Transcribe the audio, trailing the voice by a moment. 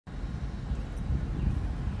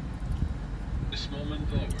this moment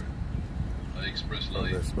forward, I express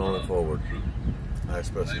life, I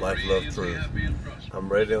express life, love, truth. I'm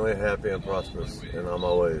radiantly happy and prosperous in all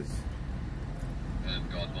my ways.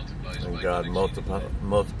 And God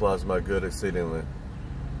multiplies my good exceedingly.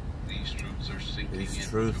 These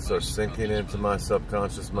truths are sinking into my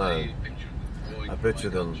subconscious mind. I picture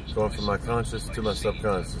them going from my conscious to my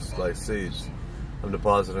subconscious like seeds I'm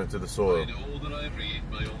depositing into the soil.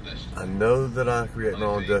 I know that I create my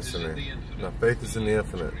own destiny. My faith is in the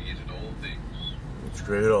infinite, which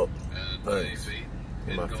created all things.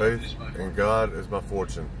 And my faith in God is my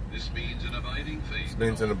fortune. This means an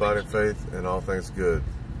abiding faith in all things good.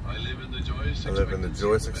 I live in the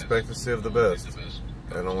joyous expectancy of the best,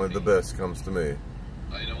 and only the best comes to me.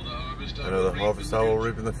 I know the harvest I will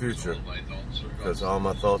reap in the future, because all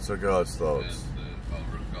my thoughts are God's thoughts.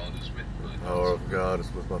 The power of God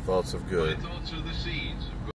is with my thoughts of good. My thoughts are the seeds